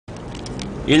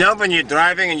You know when you're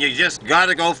driving and you just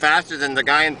gotta go faster than the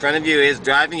guy in front of you is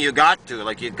driving, you got to,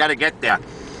 like you gotta get there.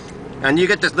 And you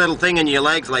get this little thing in your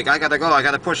legs like, I gotta go, I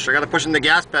gotta push in the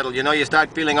gas pedal, you know, you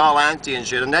start feeling all antsy and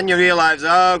shit. And then you realize,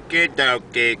 Okie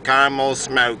Dokie, Carmel,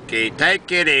 Smokie,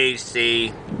 take it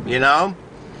easy, you know?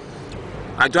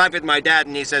 I drive with my dad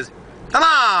and he says, come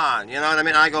on, you know what I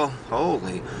mean? I go,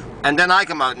 holy. And then I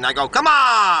come out and I go, come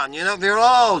on! You know, they're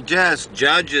all just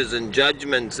judges and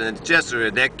judgments, and it's just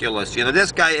ridiculous. You know,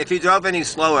 this guy, if he drove any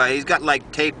slower, he's got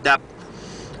like taped up,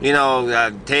 you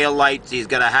know, tail lights. He's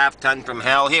got a half-ton from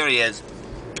hell. Here he is.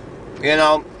 You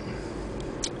know,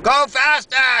 go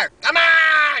faster! Come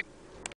on!